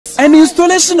and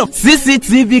installation of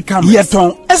CCTV cameras.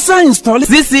 Yeton, esa install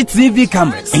CCTV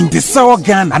cameras in the South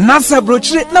Ghana. And NASA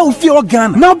brochure now fear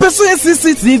Ghana. Now pursue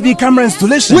CCTV camera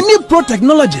installation. We need pro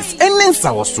technologies and in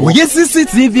South. We use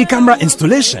CCTV camera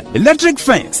installation, electric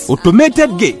fence,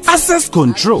 automated gate, access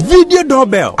control, video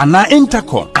doorbell, and our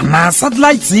intercom, and our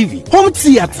satellite TV, home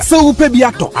theater, so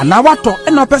upebiato, and our water,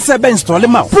 and our PCB install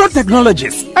them out. Pro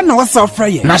technologies, and our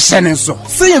software. Na shene so.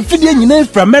 Say a video you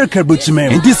from America,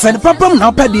 Butchman. And this and Papa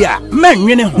now pedia. Man,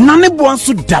 you know, none of one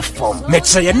so daft form. Make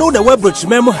sure you know the web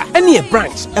Butchman, any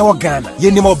branch, our Ghana.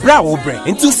 You need more brow brain.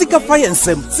 Into Sika Fire and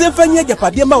Sem, Symphony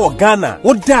Japadema or Ghana.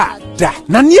 What da?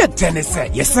 Na near Tennessee,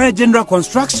 yes, general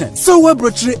construction. So we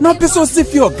brochure no peso si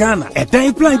fi Ghana. E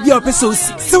dan plan bi o peso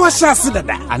si. So wa sha se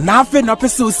dada. Ana fe no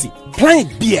peso si. Plan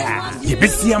bia. Ye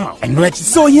besi ama. Eno echi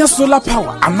so here solar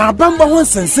power. Ana bamba ho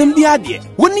nsensem bi ade.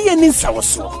 Woni ye ni nsawo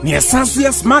so. Ne sanso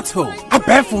ye smart home.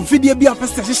 Abɛ fon fidie bi o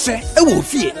peso hyehyɛ. E wo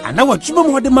fie. Ana wa twuma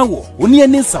mo de ma wo. Woni ye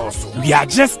ni nsawo so. We are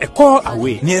just a call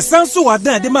away. Ne sanso wa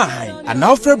dan de ma han. Ana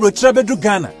ofre brochure bedu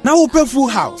Ghana. Na wo pe full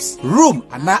house, room,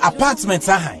 ana apartment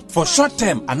ahan. For short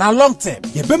term and a long term,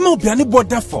 ye be mo biani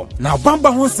border form. Now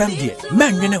bamba hon sem die,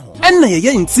 man wene ho. And na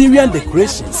ye interior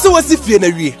decoration. So wasi fie na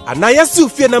wie, and na ye si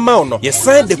fie na ma no. Ye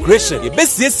sign decoration, ye be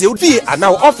sie fie and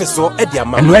now office or e dia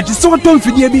ma. And we so ton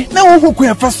fidie bi, na wo ho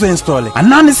ko first install it. And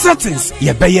now the settings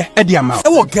ye be ye e dia ma. E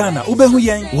wo Ghana, ube hu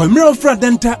yen. Wo mre fra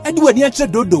denta, e di wani ache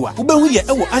dodoa. Ube hu ye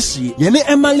e wo ahye. Ye ne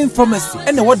Emalin Pharmacy,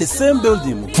 and what the same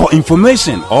building. For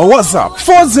information or WhatsApp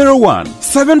 401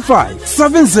 75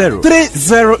 70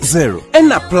 300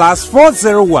 and a plus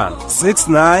 401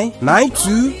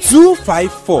 6992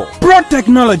 254. Pro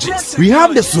Technologies. We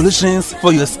have the solutions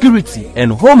for your security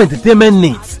and home entertainment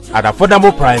needs at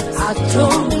affordable prices.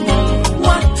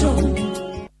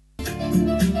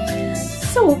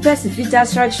 So best feature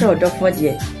structure for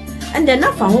the and then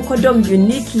I found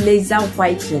unique laser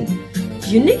whitening.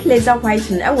 Unique laser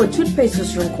whitening. Our toothpaste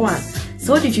was from Kwan.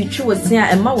 So did you choose here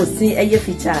and ma was seeing a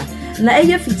feature. Na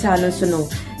a feature no so no.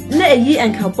 Na eyi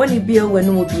enkaboni bio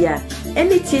wenu bia.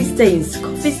 Any tea stains,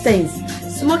 coffee stains,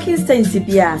 smoking stains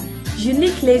bia.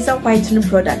 Unique laser whitening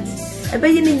product. Ebe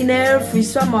yini nyina free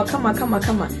so ma kama.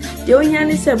 De onya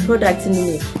ni se product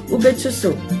ni ubetu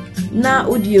so. Na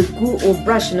odi egu o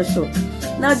brush no so.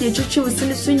 Na de chuchu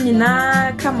usini so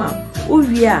nyina kama.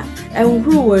 Uwia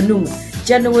enhuru wenum.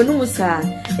 Jana wenum sa.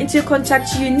 Into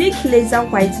contact Unique Laser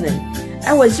Whitening.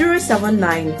 I was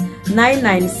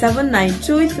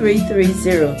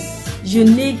 079-9979-2330.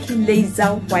 Unique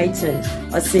Laser Whitening.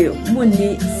 Or say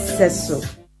Muni Seso.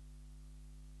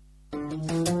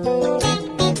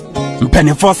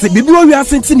 Penny for bibi wo wi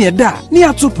asenti ne da ne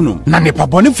atopnum na ne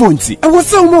pabone fonti e wo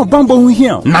se mo bambo hu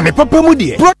hia na ne papa mu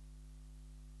de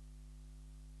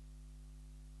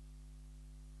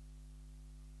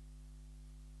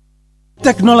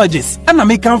Technologies and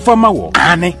American farmer wo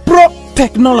ane Pro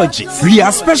Technologies. We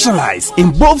are specialized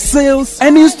in both sales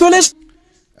and installation.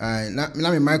 Na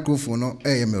me microphone no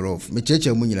me rough me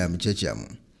cheche mu nyina me cheche am.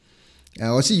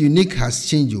 O see Unique has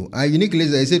changed you. Unique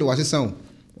laser I said was sound.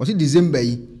 O see December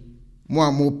yi mo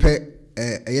am pe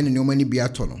eye ne nyoma ni bia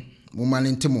to no. Mo ma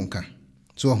ne ntemonka.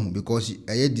 So because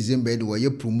eye December dey we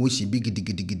promotion big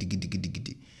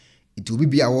gidi. It will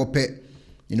be our pe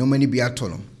nyoma ni bia to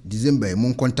no. December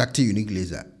mo contact Unique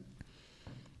laser.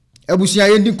 Ebusia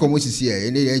ye ndi komo sisi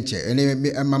ene ye nche ene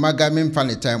mama ga me mfa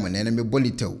ne time ene me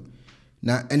bolitew.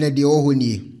 Na ene de oho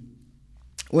nie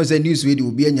won news we de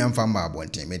obi anya mfa mba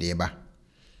abonten me de ba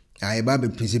ai ba be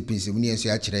principle ni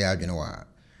enso a kire ya adwene wa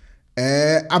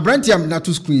abrantiam na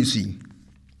to screen si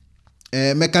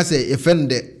meka say efen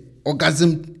de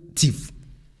orgasm thief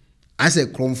ase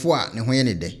kromfo a ne ho ye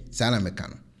ne de sana meka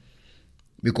no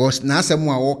because na asem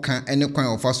a wo ka ene kwan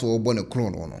ofa so obo ne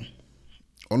kron no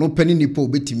ono pani nipo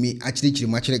betimi a kire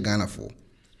ma kire Ghana fo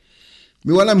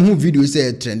me wala me hu video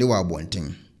say trend wa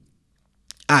abonten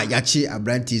yachi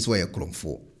abrantis wa ye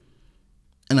kromfo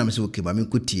ana me se okay ba me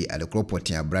kuti ade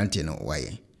kropotin abranti no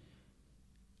waye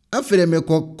afere me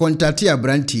contact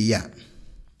abranti ya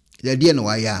de no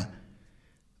waya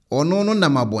ono no na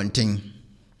mabonten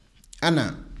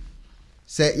ana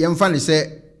se yemfa ne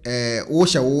se wo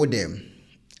hye wo dem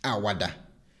wada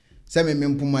se me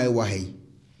mpuma e wa hai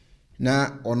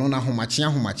na ono na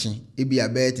homache ebi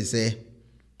abe te se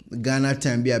Ghana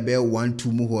time bi abe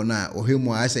 1-2 mu ho na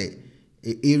ohemu ase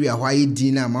area why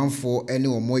dina manfo ene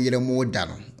omo yere mo da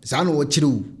no sa no wo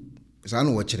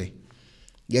kire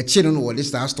ye kire no wo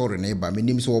this story na ba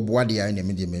menim so wo boade ya na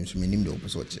medim menim de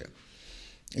opo kire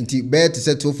nti bet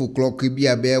set 12 o'clock bi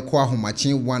abe ko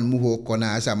ahomache 1 mu ho ko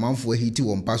na asa manfo hiti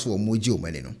wo mpaso wo moji o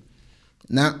mane no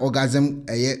na orgasm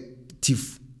eye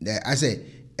tif ase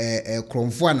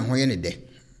kromfo an ho ye ne de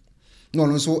no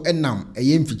no so enam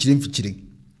eye mfikyire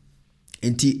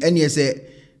enti ene se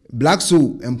black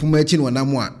soul empuma echi no na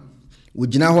mu a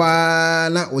wogina ho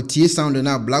na otie sound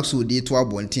na black soul de to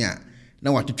abonten a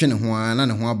na watwetwe ne ho na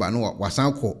ne ho aba no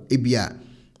wasan kɔ ebia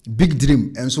big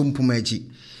dream enso mpuma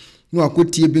echi no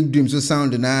akotie big dream so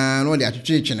sound na no de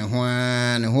atwetwe ne ho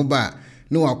ne ho ba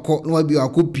no akɔ no abi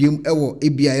akopiem ewo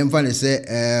ebia yemfa ne se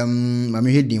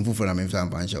mame hedin fufura na memfa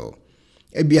mpanche o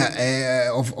ebia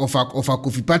of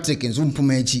Kofi Patrick enso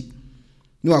mpuma echi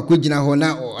no akogina ho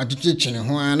na atwetwe ne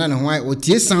ho na ne ho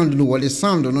otie sound no wole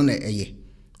sound no na eye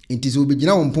enti so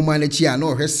obegina wo mpuma na chi a na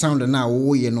ohwe sound na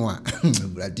wo ye no a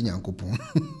bradi nyankopon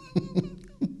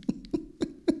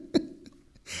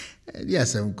dia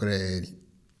sam kre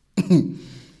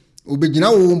obegina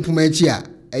wo mpuma chi a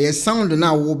eye sound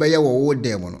na wo be ye wo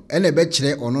dem no ene be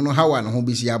kire ono no hawa no ho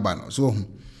bisi aba no so hu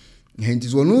enti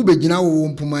so no obegina wo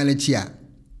mpuma na chi a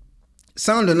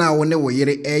sound na wo ne wo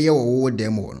yere eye wo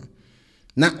dem no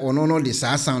na ono no de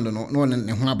sa sound no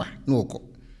ne ho aba na okọ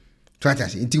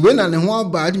twatase nti we na ne ho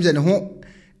aba adim se ne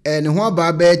ho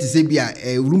aba be te se bia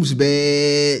rooms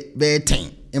be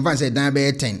 10 in fact say dan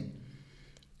be 10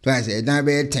 twatase dan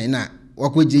be 10 na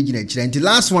wakogina kire nti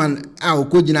last one a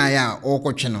okogina ya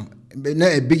okotwe no na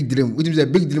a big dream which is a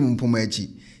big dream mpoma achi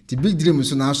ti big dream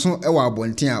so na so e wa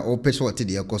abonten a o pese wote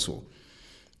de ekoso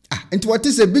nti what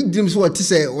is a big dream so what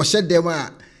is o hye dem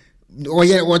a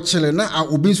oye watchele na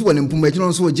obi so wona mpoma achi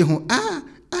no so oje ho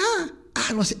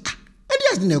no say edi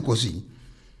as na ekoso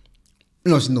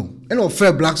no no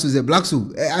fair black so the black so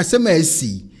asema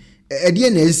esi edi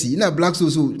na esi na black so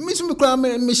me so me kra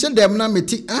me hye dem na me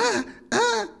ti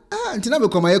nti na be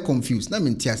come confused na me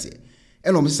nti ase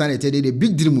eno msane tede de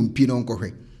big dream mpi no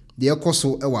nkohwe de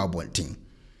ekoso e wa abonten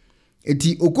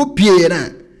eti okopie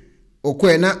na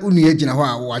okoe na unu ye gina ho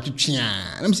a wa twetwe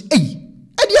a na mse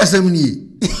adi asam ni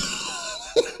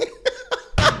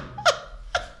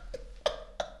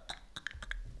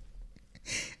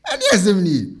adi asam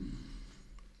ni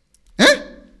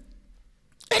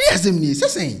adi asam ni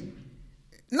sesen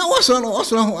na waso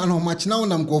ho ano match na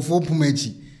wonam kofo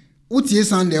pumachi utie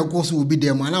sound ekoso obi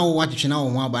dem na wo watwetwe na wo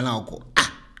ho aba na okọ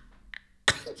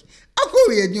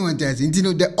we are doing that. You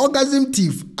the orgasm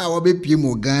thief, our baby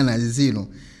Morgana, no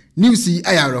news.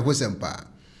 I are a hosempa.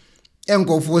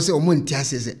 Uncle Force or Montia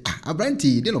says, a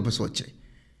brandy, they no persuade.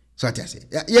 So I say,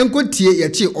 young good tea, your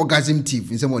tea orgasm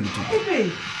thief in some way.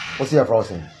 What's your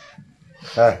frozen?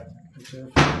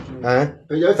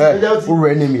 Who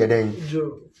ran me then?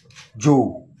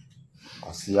 Joe.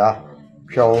 I see ya.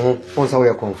 Show what's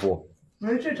our comfort.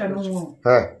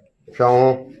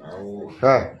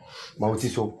 Hey,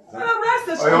 Mautiso.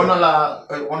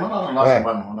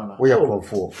 We are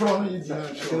comfort.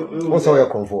 What's our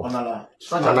comfort?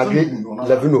 And I get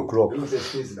 11 o'clock.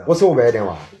 What's over there?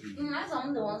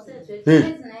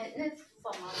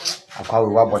 I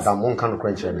call you about that one kind of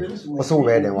crunch. What's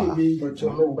over there?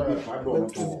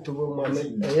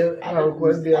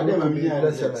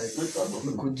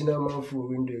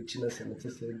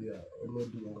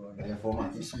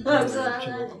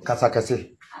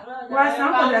 Kasakasi.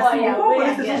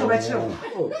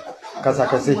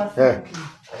 Kasakasi.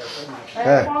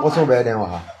 What's over there?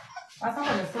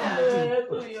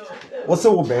 What's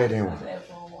over there?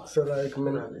 So like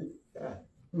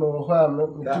no, I'm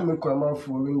not me come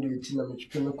for window tina me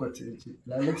chicken quotate.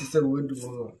 Now let us say we do.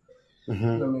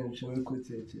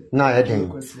 No, I didn't.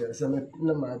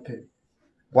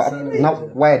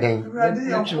 Why then?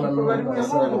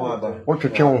 What you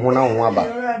can one hour?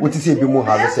 What is it? Be more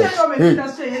have said.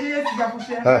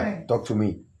 Hey, talk to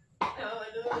me.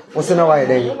 What's the why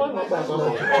then?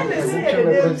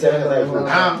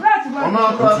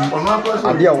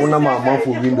 I dear one of my mouth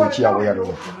for window chair. We are.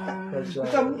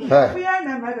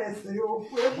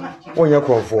 What you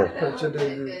call for?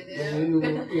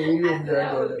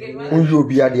 Who you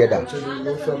be at the other?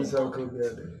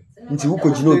 Nti wo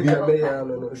kojino bi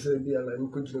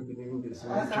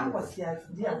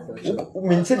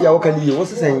min se dia wo kan yi wo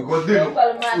se sen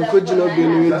kojino bi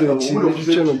ni do chi ni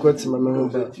twa no kwati ma no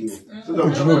ba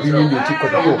kojino bi ni do chi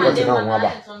kwati na ho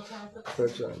aba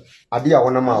ade a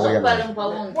wona ma wo ya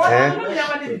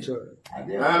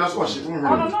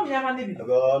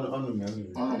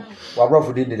wa bro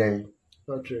fu di den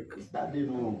Patrick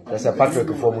there's a Patrick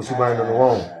for Musuman no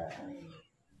one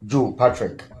Joe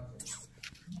Patrick.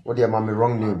 What the mammy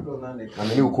wrong name? I'm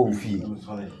a new coffee.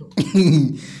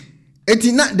 It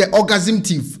is not the orgasm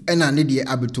thief, and I need the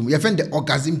abitum. You find the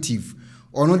orgasm thief,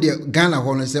 or no the Ghana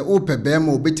honor say, oh,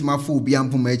 Pebemo, Betmafu,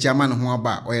 Biampume, Chaman,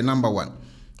 or your number one.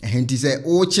 And he say,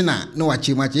 oh, China, no, I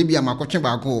chimachi, be a macoche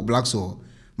baco, black soul.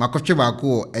 makotwe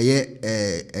baako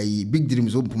eye big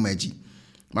dreams ompumachi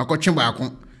makotwe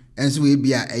baako enso we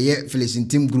bia eye Felicity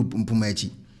team group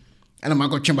ompumachi ana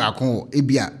makotwe baako e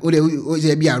bia o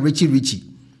bia Richie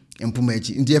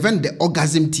empumachi nti even the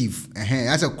orgasm thief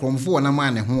as a kromfo na ma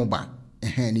ne ho ba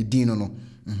ni din no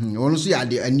ono so ya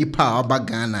de anipa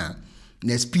Ghana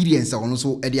na experience ono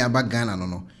so e de aba Ghana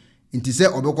no nti se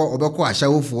obekọ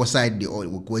ashawofo side de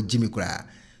ko Jimmy kura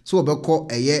so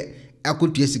obekọ eye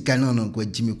akotua sika no ko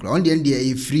Jimmy kura on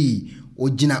de free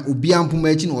ogina obi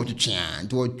ampumachi na otwetwe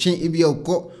nti otwe e bia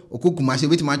okokuma se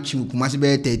betima twi kuma se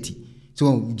be 30 so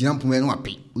ogina ampumachi no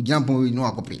ape ogina ampumachi no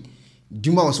akope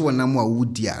duma wo so wona mu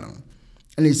awudi ara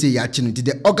and say ya chi no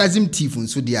the orgasm thief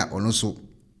nso dia ono so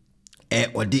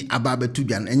odi aba betu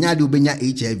dwan enya de obenya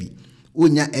HIV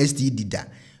onya STD da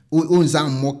onza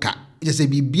moka je say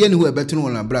bibia ne ho ebetu no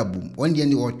na brabum on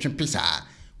de otwe pesa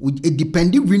it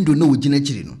depend window na ogina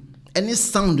chiri no any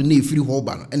sound na efiri ho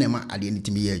ba no ena ma ade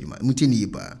nitimi ye adwuma muti ni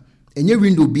ba enye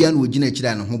window bia na ogina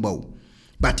chiri na ho ba wo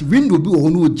but window bi wo ho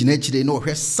na ogina chiri na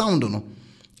ohwe sound no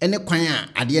ene kwan a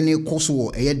ade ne koso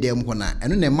wo eye dem ho na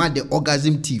eno na ma the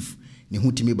orgasm thief ne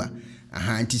hutimi ba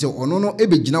nti se ono no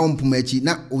ebegina ompumachi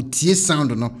na otie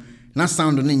sound no na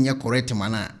sound no nye correct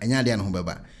mana anya de no ho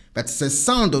beba but se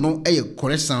sound no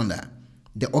correct sound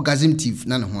the orgasm thief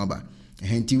na ne ho aba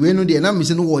nti we no de na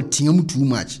mise no wo tiam too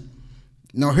much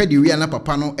na ohwede wi na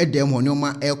papa no edem ho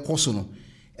nyoma koso no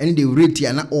ene de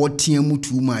rate na o tiam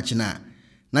too much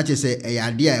na che se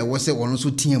ade a wo se wono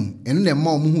so tiam ene na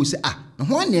ma omu hu se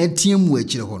ho na tiam wo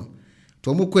akire ho no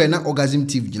to mo ko na orgasm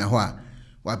thief gina ho a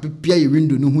wa pipia ye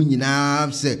window no hu nyina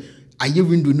se aye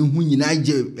window no hu nyina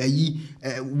je ayi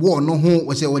wo no ho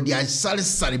wo se wo dia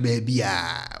sare baby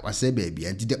a wa se baby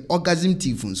anti the orgasm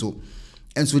thief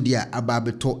enso dia aba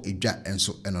beto edwa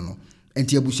enso eno no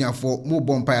enti abusuafo mo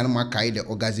bompa ya no makai the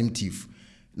orgasm thief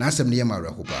na asem ne yema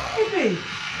reho ba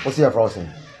what's your frozen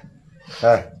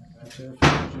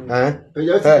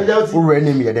who ran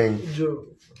him then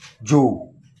Joe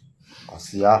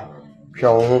osia hwa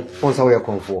ho fonsa we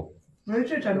konfo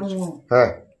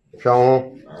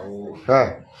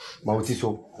Mauti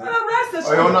so.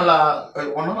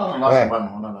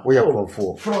 We are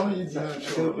comfort.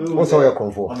 What's all your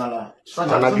comfort?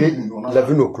 And I get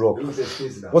 11 o'clock.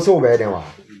 What's all bad?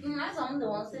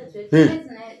 Hey,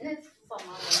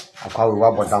 I call you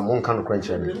up, but I'm one kind of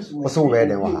question. What's all bad?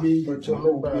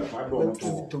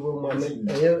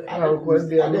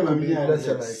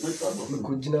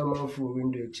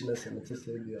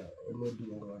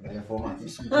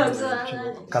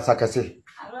 Kasakasi.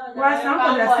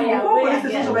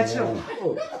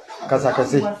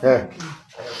 Kasakasi.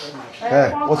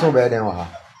 What's all bad?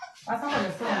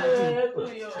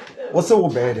 What's all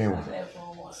bad?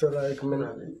 So like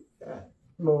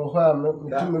no harm,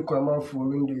 me come out for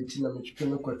window, China, which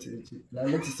came a cottage. I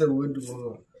need to say, what do you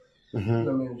want?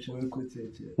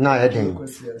 No, I didn't.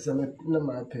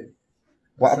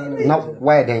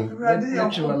 Why then?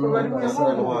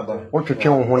 What you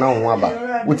kill one on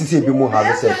what is it? Be more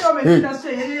have said.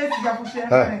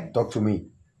 Hey, talk to me.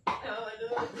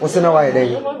 What's the why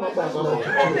then?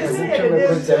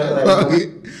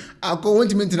 I go want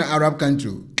to meet in an Arab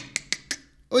country.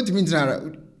 What do you mean?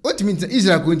 What do you mean?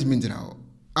 Israel going to meet now?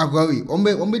 I go away.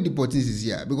 Ombe deporting is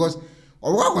here because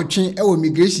or what change our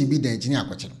immigration be the engineer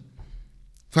question.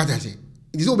 Father say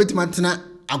it is over to Matana.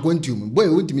 I go to him.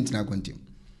 Boy, what do you mean? I go to him.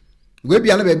 We be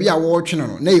another baby. I watch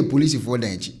no. Na you police for the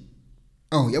enchi.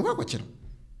 Oh, you what watching?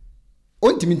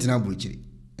 What do you mean? Na buchiri.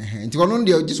 Nti ono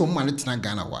de just one man tena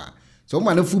Ghana wa. So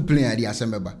one man full player dey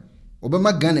asembeba.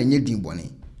 Obema Ghana nye din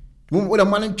bone. Wo da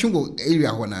man twungo area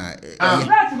ho na.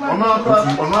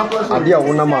 Ade a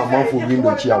wona ma manfo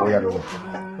window chi a wo ya no.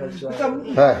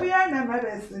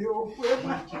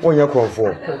 Onya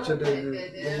konfo.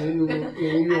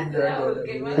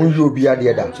 Unyo bi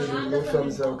ade da.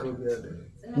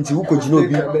 Nti wo kojina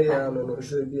obi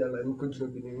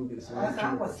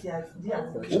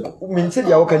min se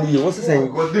dia wo kan yi wo se sen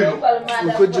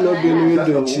kojina obi ni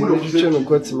window chi no twe no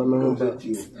kwati ma no ba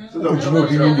kojina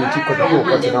obi window chi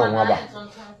kwati na ho aba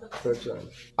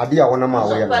ade a wona ma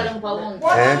wo ya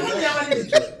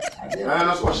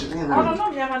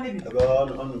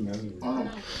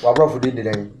wa bro fudi de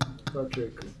den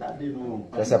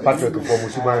Patrick for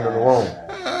Musuman no one.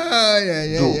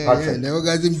 Yeah. The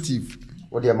orgasm thief.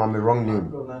 What dear mommy wrong name?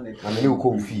 I'm a new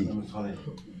coffee.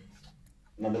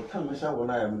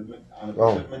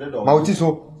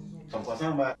 Mautiso.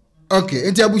 Okay,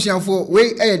 enti abusianfo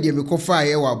we de me kofa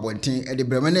ye wa bonten e de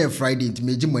bremana Friday enti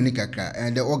meji money kakra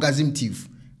and the orgasm thief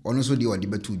ono so de odi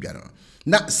betu dwaro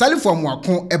na Salifu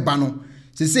Amoako eba no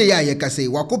se ya ye ka se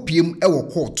wakopiem e wo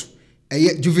court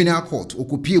juvenile court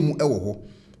okopie mu ewo ho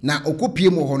na okopie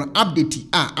mu ho no update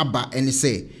aba ene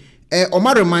say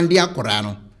oma remand akora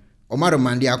no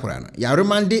ya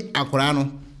remand akora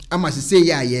no ama sese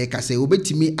ya ye ka say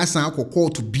obetimi asan akọ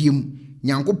court biem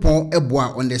nyankopon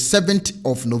eboa on the 7th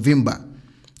of November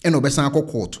eno obesan akọ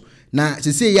court na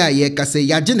sese ya ye ka say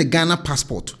ya ne Ghana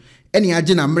passport ene ya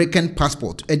na American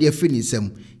passport e de afini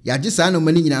nsam ya sa no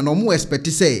mani nyina no mo expect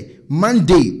say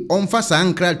Monday onfa sa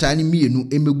nkrata ni mienu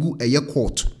emegu eye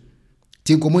court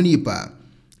tin komoni pa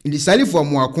ndi Salifu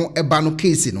Amoako eba no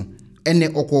case no ene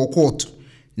okọ court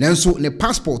nanso ne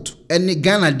passport ene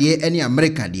Ghana de ene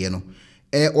America de no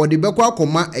odi bekwa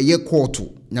akoma eye court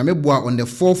nyameboa on the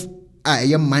 4th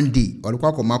eye Monday odi kwa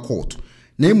akoma court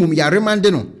na emum ya remand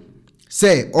no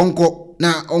say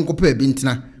onko pe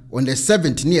bintina on the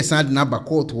 7th near sand na ba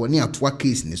court woni atoa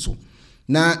case ni so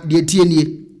na de tie nie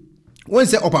won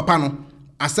say opapa no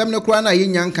asem ne kura na ye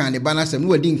nyankan ne ba na asem no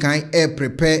wadi nkan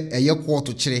prepare eye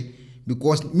court kire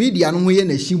because media no ho ye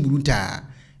na himburuta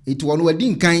it won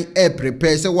wadi nkan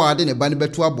prepare say wa de ne ba ne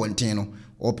beto abonten no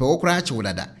ope wo kura ache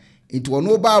wodada it won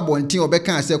wo ba abonten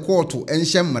obeka say court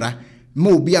enhye mmra ma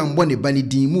obi ambo ne ba ne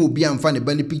din ma obi amfa ne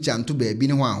ba ne picture nto ba bi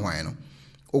ne ho ahwan no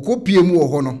okopie mu wo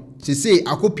ho no sese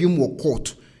akopie mu wo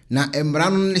court na emra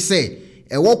no ne say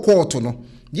wo court no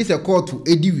gise court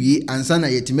ediwie ansa na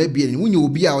yetima bia ni wunye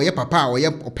obi a oye papa a oye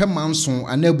opemanso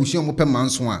ana abusuo mo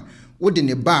pemanso a wode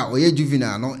ne ba oye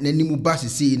juvenile no nanimu ba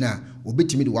sisi na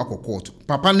obetimi de wakọ court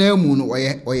papa na amu no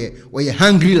oye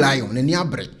hungry lion nani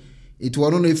abre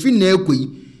etu no efi na ekoi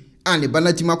ane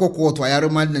bana tima akọ court ayaro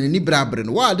man na ni brabre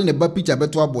no wa de ne ba picture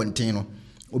beto abonten no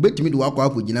obetimi de wakọ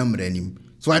akogina mranim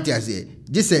so ati ase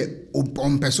gise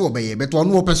ompeso obeye beto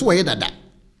no opeso oye dada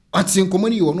atsin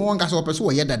komani yo no wonga so opeso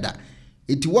oye dada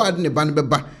eti ward ne ban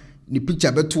beba ni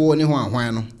picture beto ne ho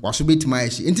ahwan no waso betima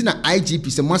ashi enti na IGP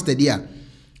se master dia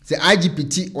se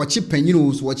IGPT ochi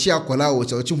panyino so ochi akola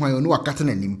ochi hwan no wakata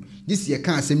nanim this ye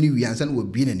kan asem ni wiansa no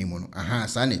obi nanim no aha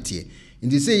sa na tie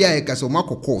enti se ya e ka so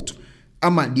makọ court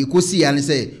ama de kosi ya ne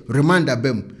se remand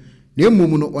abem na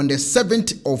emum no on the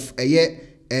 7th of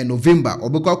November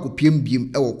obekwa kopiem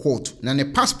biem e wo court na ne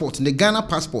passport ne Ghana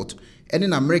passport ene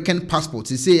na American passport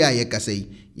se ya ye ka sei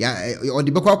ya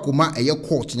odibekwa koma eye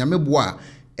court nyameboa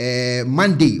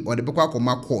Monday odibekwa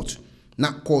koma court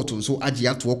na court so agi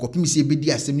ato kopimisi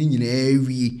ebedi asem ni nyina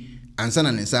awie ansa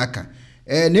na nensa aka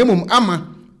na emum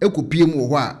ama ekopiem wo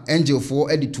ho a angel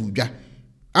for editu dwa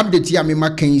update ya me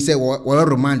makan say wo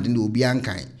remand na obi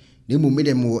ankan na emum me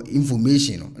dem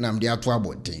information na mde ato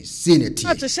aboten senate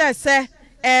to share say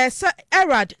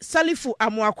Erad Salifu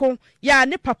Amoako ya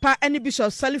ne papa ene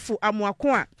Bishop Salifu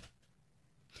Amoako a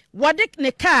wadik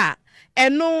ne ka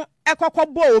eno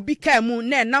ekwakwabo obi ka mu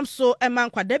na enam so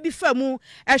emankwada bi fa mu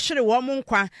ehwere wo mu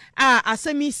nkwa a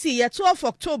asemi si ye 12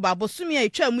 October bosumi a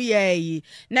etwa mu ye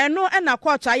na eno na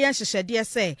court ayen hyehyede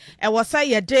se ewosa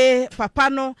ye de papa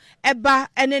no eba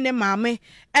ene ne maame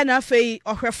ena fei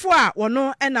ohwefo a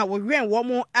wono ena wowen wo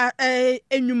mu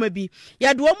enwuma bi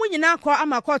ye de wo mu nyina akọ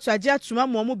ama court agye atuma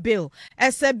mo mu bill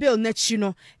ese bill na chi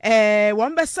no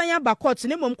won besan ya ba court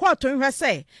ne mom court nhwe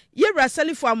se ye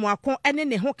Salifu Amoako ene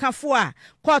ne ho kafo a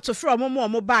court from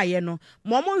mo baaye no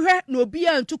mo hwe na obi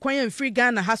a ntu kwan amfiri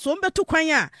Ghana ha so mbetu kwan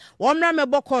a wo mra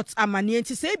mebo court amane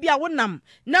enti se bia wonam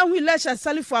na hu election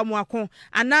Salifu Amoako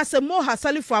anase mo ha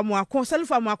Salifu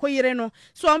Amoako yire no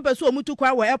so mpeso omutu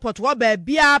kwan wo airport wo ba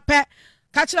bia pe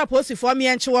kachira posi for me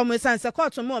enche wo mo sanse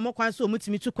court mo kwan so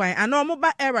omutimi tu kwan ana omo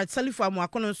ba Erad Salifu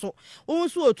Amoako no so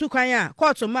onso otu kwan a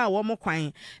court ma wo mo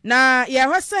kwan na ye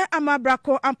hwese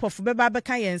amabrako ampofu beba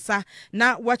beka yensa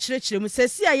na wakyerechire mu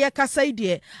sesi a ye kasa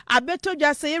ide abeto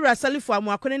dwa se Erad Salifu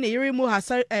Amoako ne yiri mu ha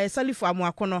Salifu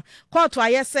Amoako no court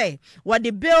aye say what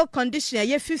the bill condition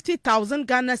ye 50,000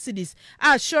 Ghana cedis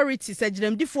a surety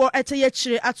sagiremdifo ete ye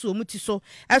kyire ato omuti so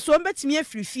eso mbetimi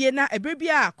afirifie na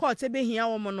ebrebia court ebehia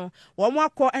wo mo no wo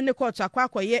akọ ene court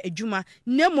akọ ye adwuma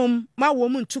nemom ma wo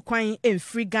mu ntukwan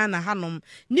emfiri Ghana hanom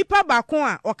nipa baako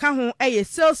a oka ho eye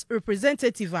sales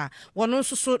representative a wono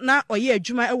nsoso na oye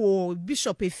adwuma ewo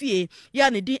bishop efie ya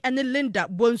ne di ene Linda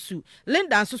Bonsu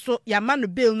Linda nsoso ya manu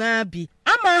bill na bi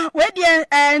ama we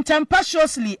die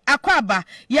tempestuously akwaba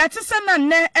ya tese na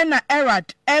ne ena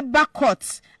Erad eba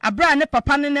court abra ne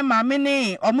papa ne maame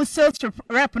ne omu sales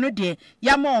rep no de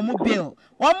ya ma omu bill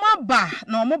omu ba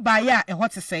na omu ba ya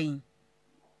ehotesen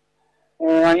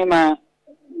Anima,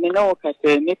 Mino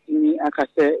Case, Missy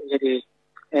Acase,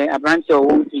 a branch of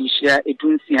Wumpisha, a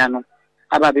Dunsiano,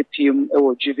 Ababipium,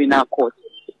 or juvenile court.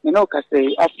 Mino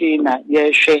Case, Afina,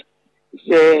 yes,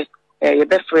 say, a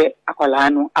befre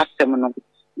Aqualano, Asemino,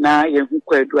 na ye hu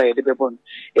Kyei-Duah ye de bebon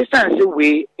e san se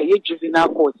we e juvenile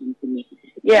court ntimi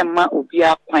ye ma obi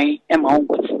akwan e ma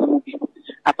onkotu mu bi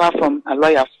apart from a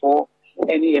lawyer for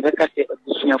any ye beka se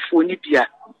abusuafo ni bia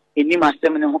eni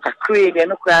masem ne ho kakre de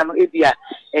no kra no e bia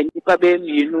enipa be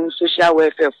mienu social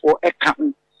welfare for eka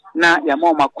na ya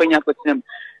ma makwanya potem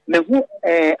me hu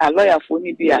a lawyer for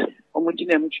ni bia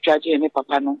omugina mu twitwaje ne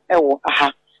papa no e wo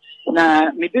aha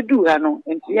na me bedu ha no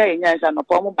enti ya enya isa no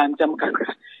pa mu bantam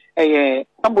kakra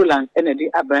ambulance ene di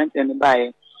abrant ene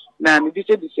bae na me bi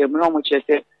se bi se mo mo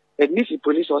chese Nisi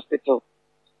police hospital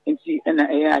enti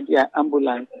ena dia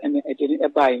ambulance ene edeni e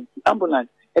bae ambulance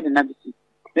ene na bi si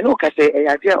me no ka se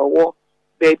dia owo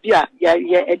baby a ya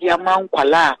edi ama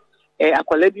nkwala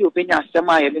akwala bi obenya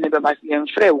asema ye ne beba se en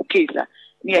frɛ o case a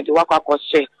ne ye de wakwa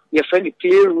akɔhye ye frɛ ni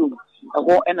play room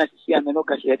ɛho ena sisi a me no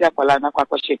ka se dia akwala na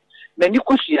akɔhye me ni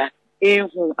kusua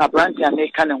ehu abrante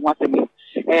America ne ho asemi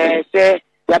se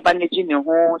ya baneji ne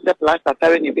ho se plaster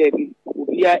tare ne baby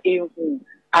obia ehu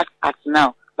at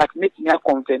now but make me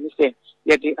confirm say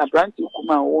ye the abrante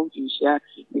kuma won tinshia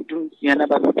edun tia na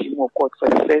ba be mo court for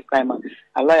the first time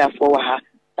a lawyer for ha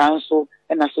council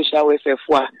and a social welfare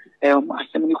for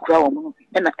assembly crowd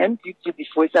and an MTT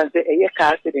before it says a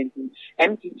car accident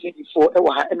MTT before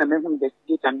and a member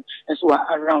investigate and so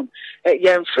around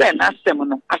young friend as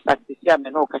seminal as at the young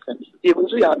and all they will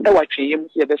do our training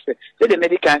say the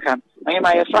medical camp I am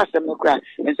a fast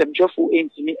and some joyful aim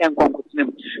to me and one with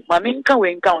them my main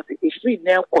count if we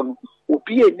now on will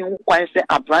be a new point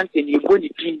a branch in your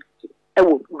body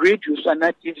radio so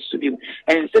na TV studio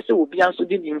and say will be also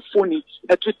in phone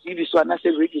to TV so na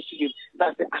say radio studio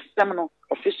that's the assembly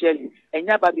officially and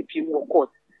yaba be PM court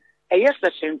yes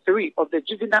section 3 of the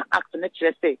Juvenile Act na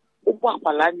say obo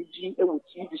akwala ni din e wo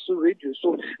TV so radio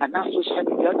so and na social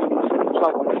media to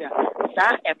our here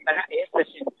that embara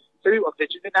section 3 of the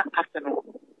Juvenile Act no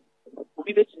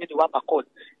we be to the waba court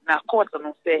na court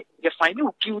no say you find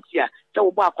you guilty a say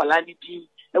obo akwala ni din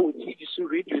with TV so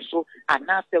radio so and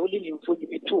now say only info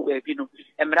ni to we no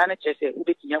emra na chese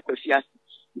ubetinya kwafia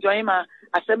joima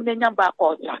assembly nyamba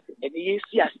courta and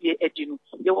yesi ase edinu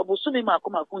ye woboso ne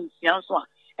makoma ko nsia so a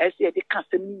ese e de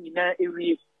kasem nyina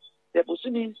ewie de boso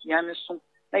ne nsia ne so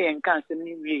na ye nka asem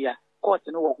ni wie ya court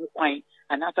no wo ho kwan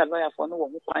and after lawyer for no wo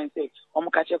ho kwan say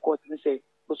omuka che court ne say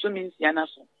boso ne nsia na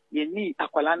so ye ni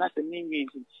akwala na asem ni wie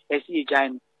ese ye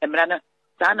jan emra na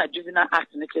sana Juvenile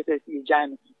Act ne chese si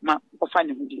jan ma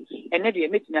ofane hudi ene de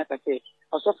metin aka se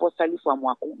osofo Salifu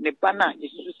Amoako ne bana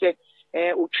yesu se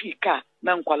otwi ka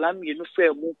na nkwala mienu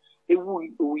fa mu ewu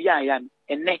oya ya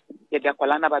ene ye de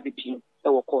akwala na ba bepin e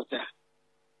wo kota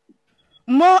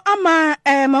mo ama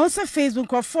ma usa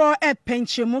Facebook ofo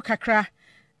penchemu kakra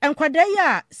enkwada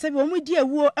ya se bo mu di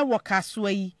ewu e wo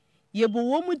kasoa yi ye bo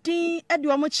wo mu din e de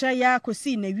wo mu kire ya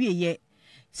kosi na wieye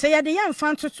se ye de ya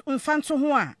mfanto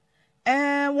ho a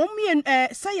won mi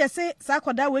say yese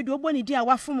sakoda we do boni di a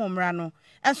wafom mra no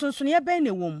ensonso ne ben ne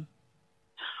wom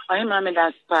ayi ma me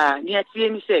das pa ni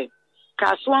atie mi say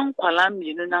kaso ankwala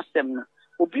mi no na sem no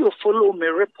obi o follow me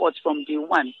report from day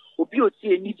one obi o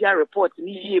tie media report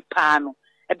ni ye pa no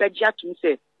e be gia tum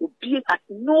say obi at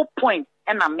no point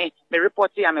na me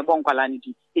report ya me bonkwala ni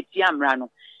di eti amra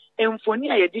no emfoni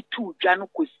a ye di tu dwa no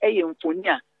kos emfoni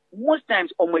a most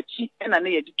times omachi na na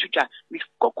ye di tucha we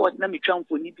kokot na me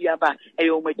twamfoni bia ba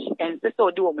omachi and say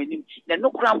so de omanim na no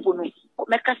krampo no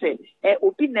meka say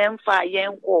obi na emfa ye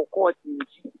nko court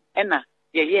nti na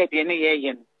ye de ne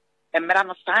ye no emra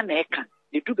no sa na eka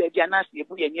de du ba bia na se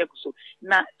ebu ye ne aguso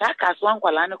na ta ka so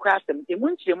ankwala no kra asem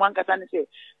emunchire mu ankasa ne say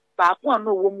ba ko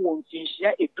no wo mu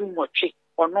wonfinhia edum wotwe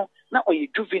ono na oye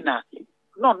juvenile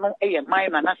no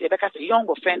minor na se beka say young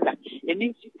offender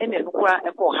eni no kra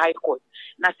enko high court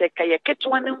na se ka ye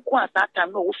ketwa ne nko asa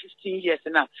no 15 years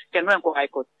na ke no enko high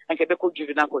court and ke beko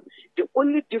juvenile court the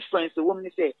only difference the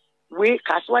woman say we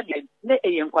kaswa de na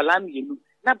nkwala mienu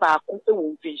na ba ko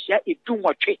wonfinhia edum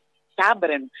wotwe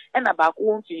tabren na ba ko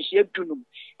wonfinhia dunum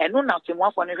eno na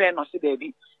temwafo ne hwe no se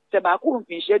baabi se ba ko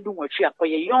wonfinhia edum wotwe a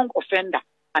oye young offender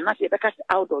and na se beka say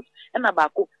adult na ba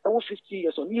ko 50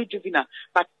 years on ye juvenile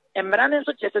but emrane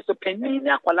so chese so panyin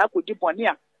na akwala kodi bone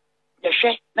a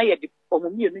yehwe na ye de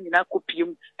omumie no nyina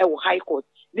kopiem e wo high court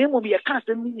na emu ye kan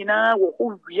asem nyina wo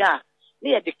ho wia na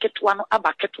ye de ketwa no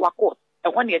aba ketwa court e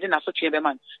ho na ye de na so twe be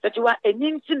man that you are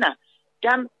eninti na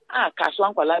dan kaso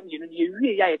ankwala nyinu ye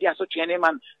wie ya ye de aso twe ne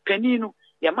man panyin no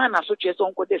ye man na so twe so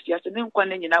nko de fiase ne nkwa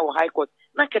na nyina wo high court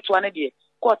na ketwa na de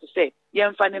court say ye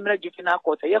mfa ne mra juvenile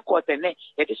court ye court ne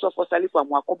ye de so for Salifu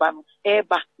Amoako ba no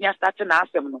eba nya start na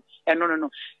asem no no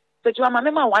so you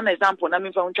remember one example na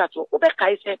me from chat obe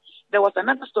kai say there was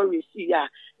another story see ya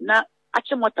na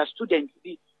achemota student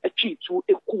bi atwi to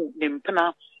eku ne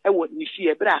mpena ewo ni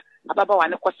fie bra ababa wa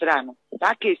ne kwasra no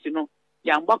that case no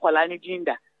yamba kwala ni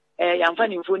ginda yamfa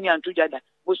ni mfoni antujada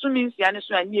bosumi nsia ne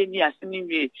so ani ni asemi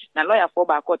nwie na lawyer for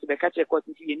ba court be catch court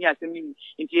nti ni asemi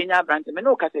nti enya brand me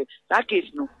no ka say that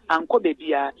case no anko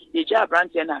bebia yeja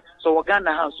brand na so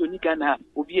wogana house so ni Ghana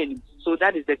obi ani so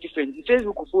that is the difference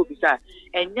Facebook for bisa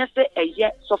enye se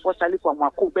eye so for Salifu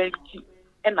Amoako benti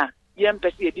ena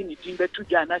yempese edi ni tin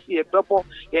betuja na se ebebo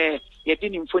yedi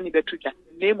ni mfoni betuja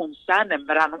name sa na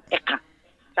mra no eka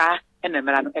sa ena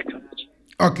mra no eka.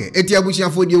 Okay, eti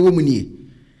abusiafo de wo mu nie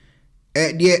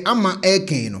de ama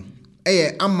eken no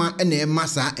ama na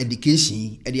emasa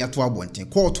education e de ato abonten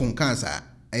court nkan sa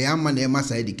ama na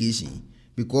emasa education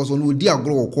because on odi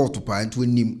agro court pa nto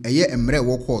nim emre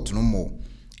wo court no mo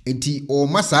enti o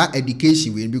masa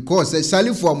education we because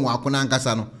Salifu Amoako na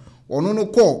nkasa no ono no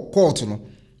court no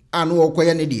anu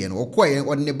okoye ne de no okoye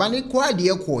odne bane kwa de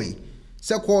ekoye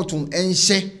se court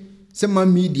enhye se ma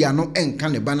media no enka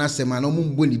ne bana sema no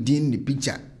mumbo ni din ni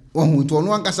picture o hu to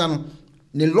no ankasa no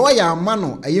ne lawyer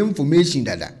amano aye information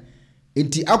dada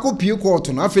enti akopie court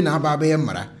no afi na aba be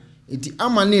mara enti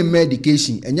ama na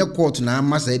medication enye court na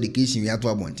amasa education ya to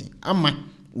abonten ama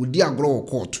odi agro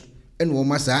court ene o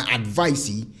masa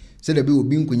advice se da be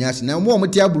obi nkunya se na mo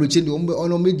mti abuluche de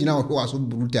ono megina ho waso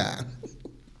bruta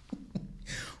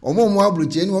omo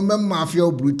abuluche ni o memma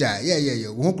afia bruta ye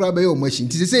wo kura be o machine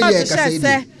ti se ye ka se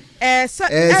de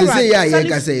se ye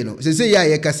ka se no se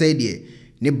ye ka se de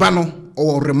ne ba no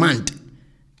o remand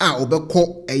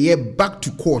obeko eye back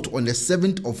to court on the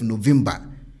 7th of November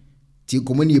ti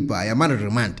komoni pa ya man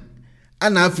remand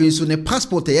ana afi so ne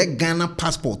passport eye Ghana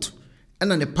passport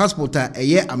ana ne passport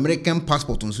eye American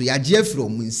passport so ya je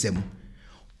from nsem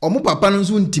omo papa no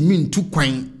so ntimi ntu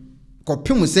kwan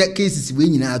kopem se cases we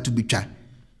nyina atu bitwa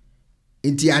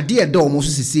enti ade e da omo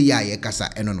so sisi ya ye kasa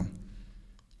eno no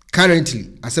currently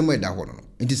asemo e da ho no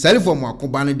enti Salifu Amoako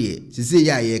ba no de sisi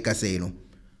ya ye kasa no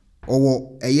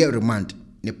owo eye remand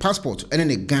ne passport ene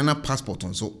ne Ghana passport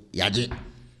nso yaje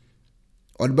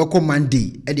odbeko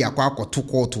Monday e de akwa akoto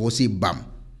court wo se bam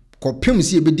kopem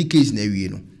se e be di case na wie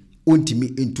no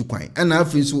ontimi entu kwan ana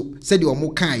afi nso se de omo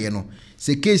kan ye no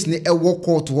se case ne e wo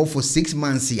court wo for 6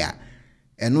 months ya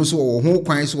eno so wo ho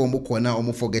kwan so omo ko na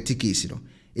omo forget case no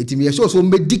etimi ye so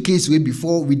me di case we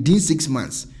before within 6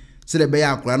 months se de be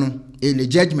ya akora no e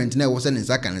judgment na wo se ne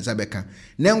nsaka ne sabeka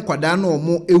ne nkwada na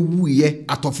omo ewuye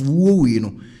atofuwo we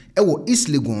no ewo East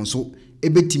Legon so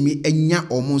ebetimi enya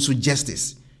omo so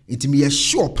justice itimi ye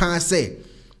sure pa say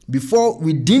before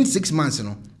within 6 months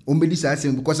no ombedi sa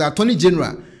say because attorney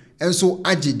general enso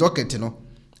agi docket no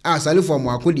Salifu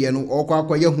Amoako de no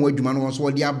okwa ye ho adwuma no so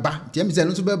de aba tiam say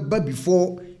no so be ba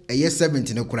before eye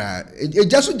 70 no kura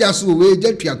jaso we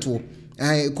jatuato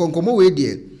konkomo we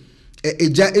de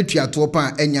eja etuato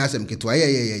pa enya asem keto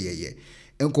ye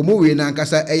enkomo we na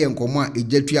nkasa eye nkomo a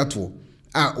ejatuato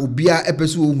obia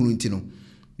epeso ohunu ntino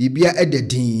bibia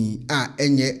ededin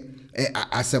enye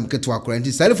asem keto akora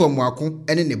nti Salifu Amoako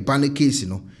ene ne ban case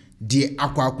no de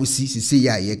akwa akosi sisi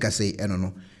ya ye kase eno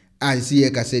no si ye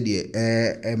kase de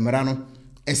mra no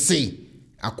say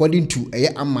according to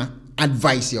ama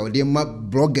advice ya de ma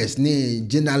bloggers ne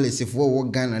journalists for wo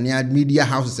Ghana ne media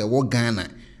houses wo Ghana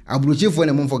abrochefo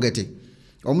ne mo forget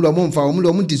omdo mo mfa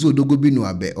omdo mo ntisi odogo bi no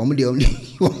abe omdo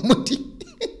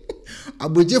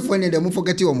abrochefo ne de mo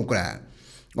forget wo mkra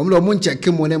omdo mo check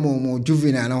mo ne mo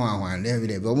juvenile na hwan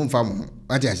de mo mfa mo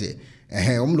what I say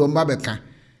omdo mba beka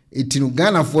etinu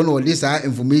Ghana fo no de sa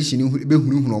information be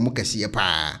hunu omo kase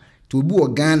pa to obi wo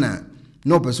Ghana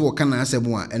no person wo kana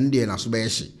asemu a ene de na so be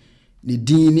hye ni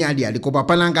din ni ade ko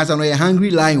papa na nkasa no ye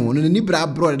hungry lion no ni bra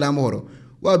abroad da mo horo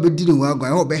wa be di no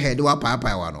agwan ho be head wa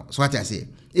papa wa no so what I say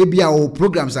e bia o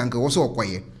programs anka wo so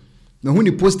okoye me hu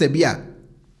ni poster bia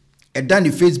e da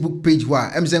ni Facebook page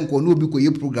wa emsen ko no obi ko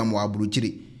ye program wa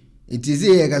abrochire itize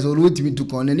ye ga so lo timi to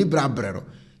ko ni bra brero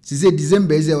size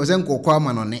December eze wo sen ko kwa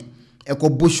ma no ne eko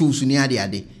bosho su ni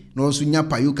ade no so nya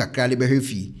payo kakra le be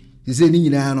hwefi size ni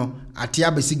nyina no ate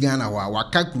abesi Ghana wa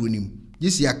waka kronim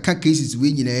jisi aka cases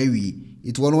we nyina awi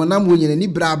it wono nam wo nyina ni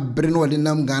bra bre no de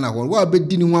nam Ghana ho wa be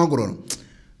di ni ho agoro no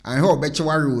I hope be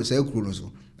cheware wo sa kru no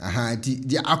so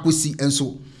di akosi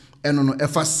enso eno no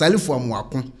efa Salifu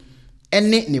Amoako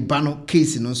ene ne ba no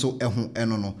case no so eho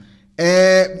eno no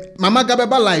mama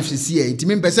gabeba life sisi e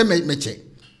ntimi mpese meche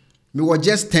me wo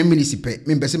just 10 minutes pe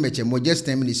me mpese meche mo just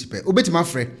 10 minutes pe obeti ma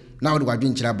frɛ na wo de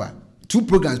wadwen kyira ba 2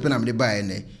 programs pe na me de ba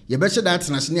ene ye be hye that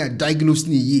national diagnose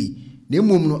ni yi na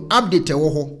mum no update wo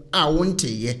ho a wonte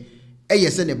ye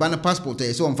se ne ba na passport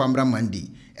ye se on famra Monday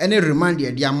ene remand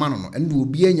ye de ama no ene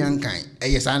obi anya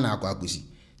nkan sa na akwa akosi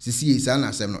sisi ye sa na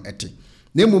asem no ete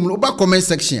na mum no ba comment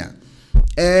section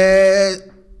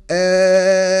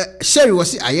Sherry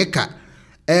was ayeka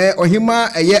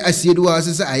ohima eye Kyei-Duah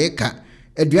sese ayeka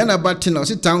aduana batin o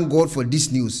say thank God for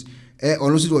this news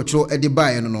ono so do tro e de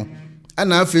buy no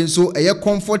ana afen so eye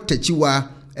comfort Kyei-Duah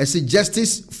say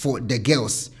justice for the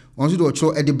girls ono so do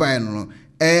tro e de buy no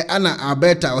ana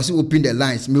abeta o say open the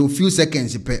lines me a few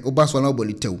seconds pe obaso na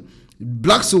bolitew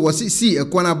black so was see a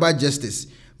corner about justice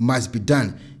must be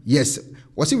done. Yes,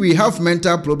 we have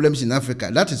mental problems in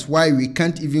Africa. That is why we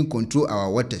can't even control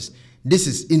our waters. This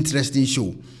is interesting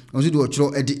show. Also do throw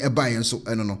Eddie Eba and so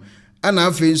I don't know. And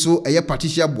I feel so a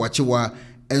Patricia Boachewa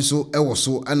and so I was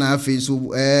so and I feel so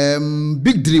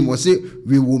Big Dream was say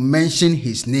we will mention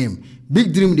his name.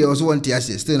 Big Dream they also want to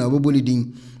assist still nobody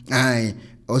ding. I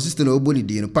also still nobody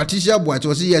ding. Patricia Boachewa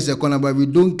was yes a corner but we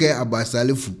don't care about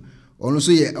Salifu.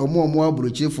 Also yeah more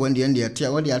broche for the end the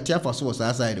atia what the atia for so was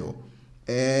aside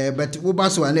but we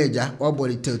bass one leja or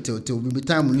body till be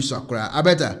time we so akra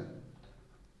abeta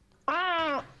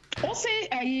o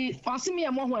say fasimi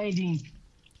e mo ho edin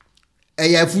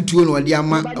futuo no de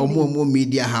ama omo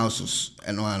media houses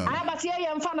eno ano but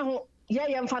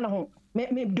ye mfa na ho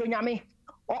me donyame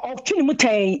of twini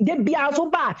mutai de bia so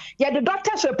ba ye the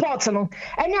doctor's report no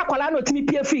any akwala no timi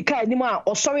pie free car ni mu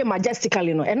a sorry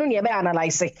majestically no eno ne e be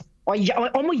analyze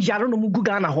omo yaro no mugu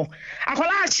Ghana ho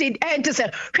akwala she ente se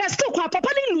hwesto kwa papa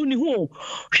ni lu ni ho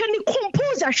hwe ni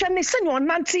compose hwe ni senyo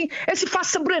nanti esi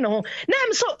fasebre no ho na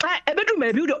em so ebedu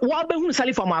ma bi wo be hunu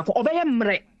Salifu Amoako obeye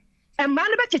mre emma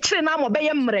ne be kekere na mo be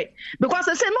yemre because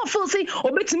I say no full see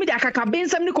obetimi de akaka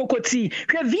bensam ni kokoti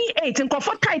hwe V8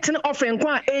 nkofo tight ni offer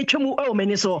nkwa etwemu o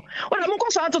mani so wona mo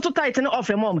koso atoto tight ni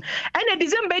offer mom ene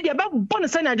December de be bon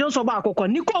sanya Johnson ba akoko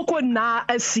ni koko na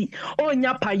asi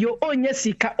onya payo onya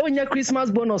sika onya Christmas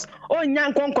bonus onya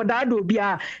nkonkoda do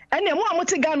bia ene mo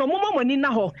amoti Ghana mo momoni na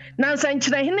ho na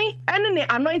nsankyere hene ene ne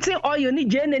anointing oil ni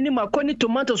je nani makoni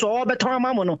tomatoes o beton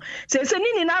amamo no se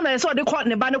ni na na so de court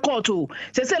ne ba ne court o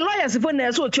se lawyers for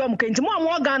na so tiom kenti mo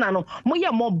Ghana no mo ye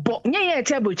mo bo nye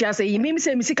table chia say mi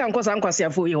se mi sika nkosa nkwase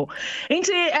afo yi ho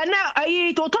nti ene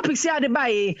ayi to topics ya de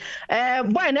bai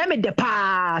boy na me de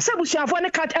pa se busuafo ne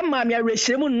cat emma me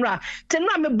arehyeremu nra te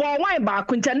na me bo wan ba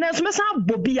ko nti na so me san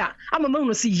bobia amama hu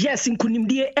no si yes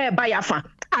nkunimdie ba ya fa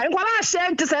nkwala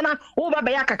hye nti se na wo ba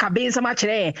ba ya kakabe nsam a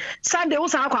kire Sunday wo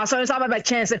san akwa so ba ba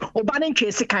chance oba ne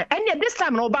ntwe sika ene this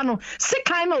time na oba no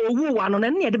sika na owu wa no na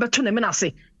ne de beto na me na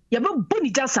se yaba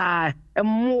boni jasa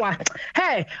emwa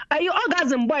hey ayi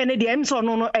orgasm boy ne de em so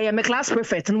no me class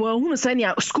prefect no hunu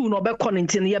senior school no be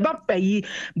kontin yaba ayi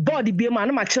board bi ma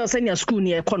na ma kire senior school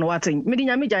ne e kono watin me de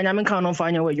nyame nyame kan no fa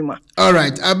anya wadwuma. All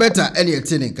right I better any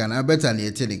technical I better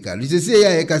any technical you say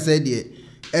ya e ka say de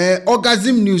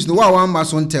orgasm news no wa ma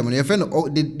so ntem no ye fe no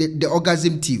the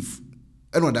orgasm thief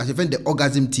eno that ye fe the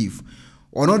orgasm thief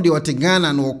ono de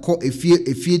otegana no ko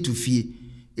efie to fie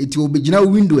eti obegina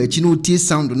window echi no tie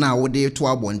sound na wode to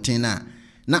abonten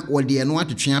na wode eno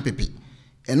atwetwe pepe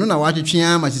eno na watwetwe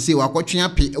ama sese wakotwe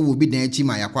ape e wo bi dan echi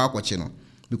ma yakwa akwache no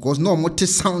because no mote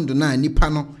sound na nipa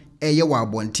no eye wa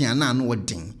abonten na no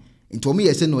woden enti omo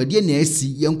yese no wode na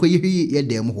asi yenkwa ye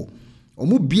dem ho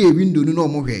omo bie window no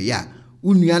omo hwe ya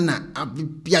unua na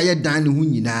bia ye dan ne hu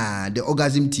nyina the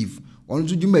orgasm thief ono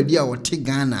so dwumadi a wote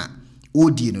Ghana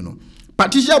odi no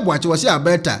Patricia Boache was a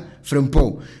better from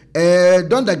Paul.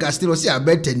 Don the Gastel was a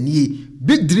better knee.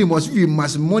 Big Dream was we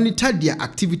must monitor their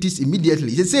activities immediately.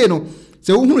 He say no.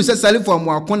 So who says Salifu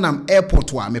Amoako nam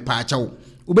airport wa me pachaw.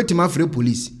 Ubetima free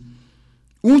police.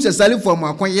 Who says Salifu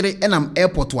Amoako yere enam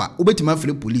airport wa ubetima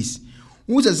free police.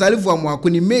 Who says Salifu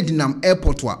Amoako ni made nam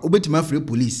airport wa ubetima free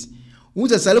police. Who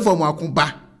says Salifu Amoako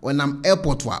ba nam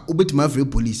airport wa ubetima free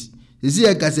police. He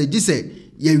say ka say jise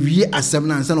ye wie asem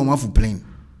na nsa no mafu plane.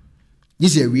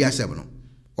 This is a real seven.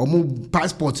 Omo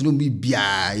passport no be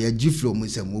bia ya giflo mo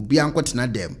sem obi ankotena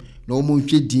dem na omo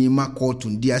hwe din ma court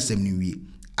ndi asem ni wie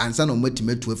ansa na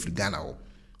omatimatu Africa Ghana ho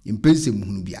impensem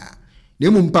hunu bia na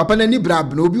emu papa na ni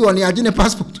brab na obi won ya je ne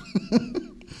passport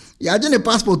ya je ne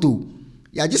passport o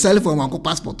ya je Salifu Amoako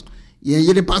passport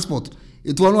ye ne passport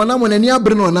etu ono na mo na ni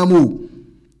abre no na mo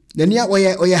na ni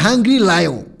oye hungry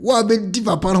lion wo be di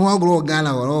papa no agro Ghana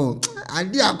ho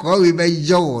ade akọ we be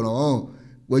jo no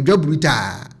wajwa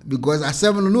bruta because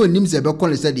asem no onim se be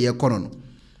kon se de ye kono no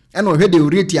e no hwe de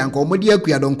rate anka omodi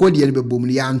akua-donko de ne bebom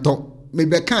ne yanto me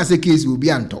be kan se case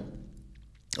obi anto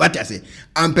what I say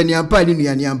ampani ampa ni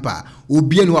nuane ampa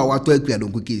obi enu a wato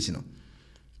akua-donko case no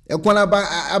e kona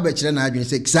ba abekire na adwen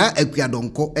se sa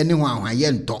akua-donko ene ho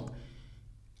ahwaye nto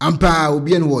ampa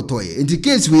obi enu woto ye enti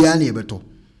case we ya na ebeto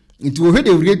enti wo hwe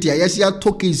de rate ya yesi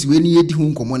ato case we ni yedi hu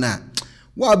nkomo na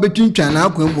wa betwintwa na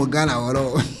akwa mo Ghana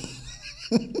woro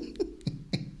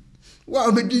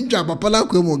Wa me din twa papa la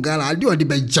kwa mo Ghana ade odi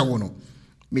be gyawo no.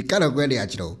 Me kala kwa de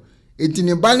akiro. Enti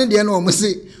ne ba ne de no mo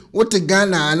se wote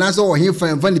Ghana na so wo he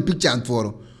fan the picture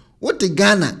antoro. Wote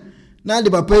Ghana na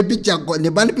de papa picture ko ne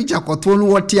ba ne picture ko to no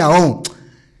wote a on.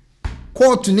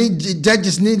 Court ni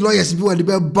judges ni lawyers bi wo de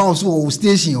be bounce wo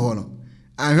station ho no.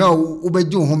 Ahwe wo be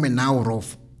gye ho me na wo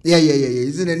rof. Yeah.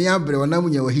 Is it any abre wana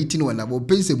munya wa hiti no wana bo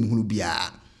pense muhunu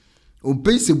bia. O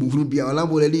pense muhunu bia wala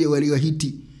bo le wali wa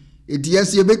hiti. Eti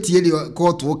yesi ye betie de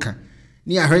court woka.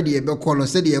 Ni ahwe de ye be call no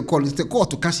se de ye call se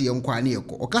court kase ye nkwa ne ye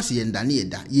ko. O kase ye nda ne ye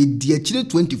da. Ye di akire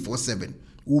 24/7.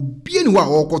 Obi ni wa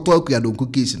okoto akuyado nko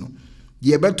case no.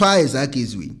 Ye beto aye za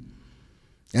case we.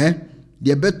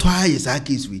 Ye beto aye za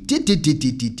case we. Ti.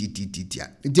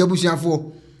 Eti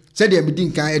abusuafo se de be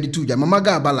din kan editu ja mama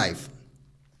ga ba life.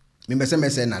 Me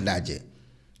na daje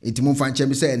enti mo fanche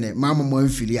me se ne mama mo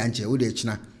amfili anche wo de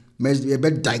kina me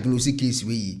be diagnose case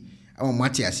we am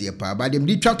mate ase pa ba dem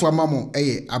di twato mama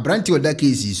abranti oda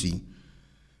case su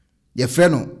ye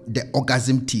frɛ the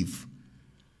orgasm thief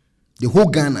the whole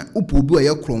Ghana upo obi wa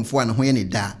ye kromfo an ho ye ne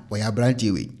da wo ya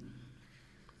abranti we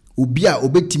obi a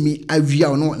obetimi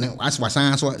awia no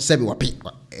aswasan so sebe wape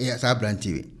ye sa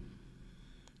abranti we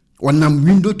Onam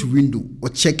window to window, or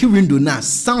check window na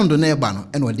sound on ebano,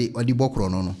 and or the bokro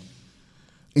no.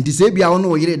 It is a be our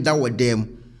no yere da with them,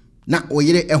 na or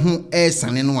yere a home air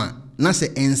sanenwa, na se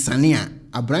ensania,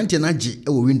 a branch and aji,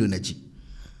 a window naji.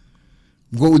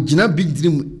 Go jina big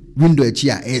dream window a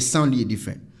chia, a sound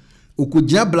different.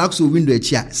 Ukujina black so window a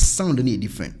chia, sound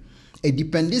different. A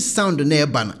dependent sound on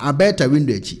ebano, a better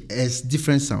window as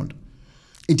different sound.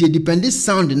 It a dependent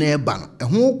sound in ebano, a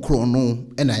whole chrono,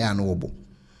 and I know.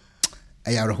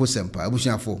 Ayara hosempa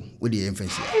abusuafo wo de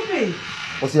emfansi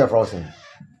what's your frozen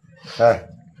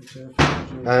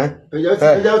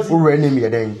who ran him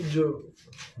then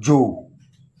Joe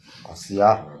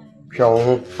osia hwe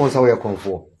ho so we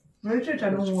konfo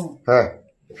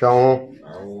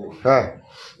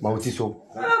mauti so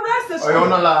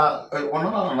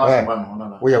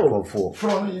we are konfo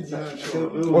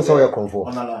what's our konfo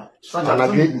and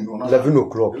again 11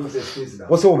 o'clock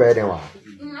what's over there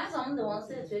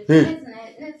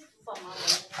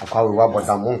akwa we wa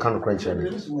boda mon kan kwenche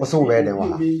o so we den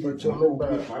wa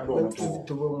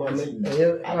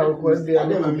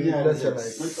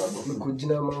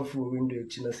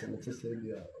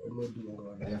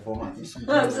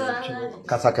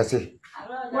kasakase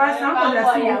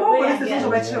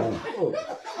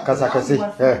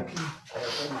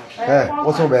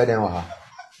o so we den wa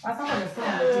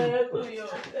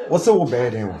o so we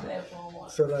den wa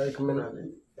so like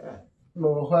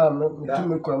no ha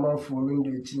me kwa mafu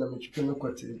window echi na mechukwe me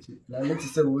kwate echi na neti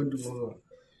se wedu mo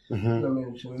na me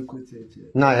mechukwe kwate echi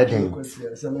na e den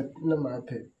na ma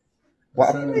pe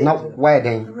na why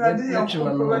den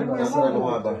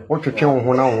o twetwe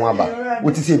ho na ho aba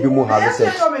o ti se bi mu have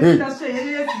sex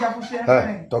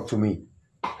hey talk to me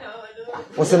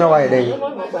what's na why den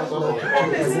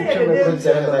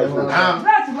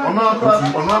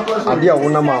adia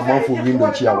wona ma mafu window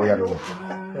echi a wo ya no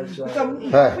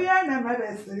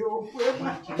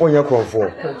Onya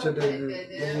konfo.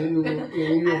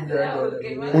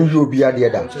 Unyo bi ade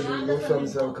da.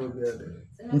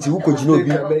 Nti uko jino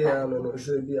bi.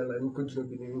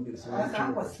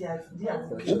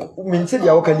 Minse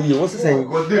dia wo kan yi wo sesen.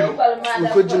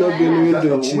 Uko jino bi ni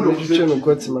window chi ni twetwe no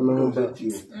kwati ma no ba.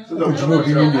 Uko jino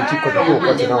bi ni ti ko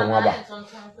kwati na ho aba.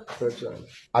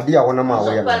 Ade a wona ma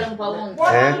wo ya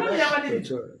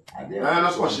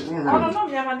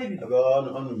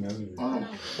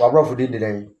Wabrofu did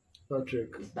the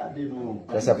Patrick.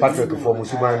 There's a Patrick for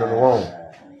Musuman on one.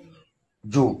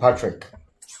 Joe Patrick.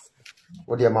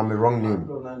 What dear mammy wrong name?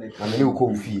 I'm a new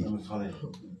cool fee.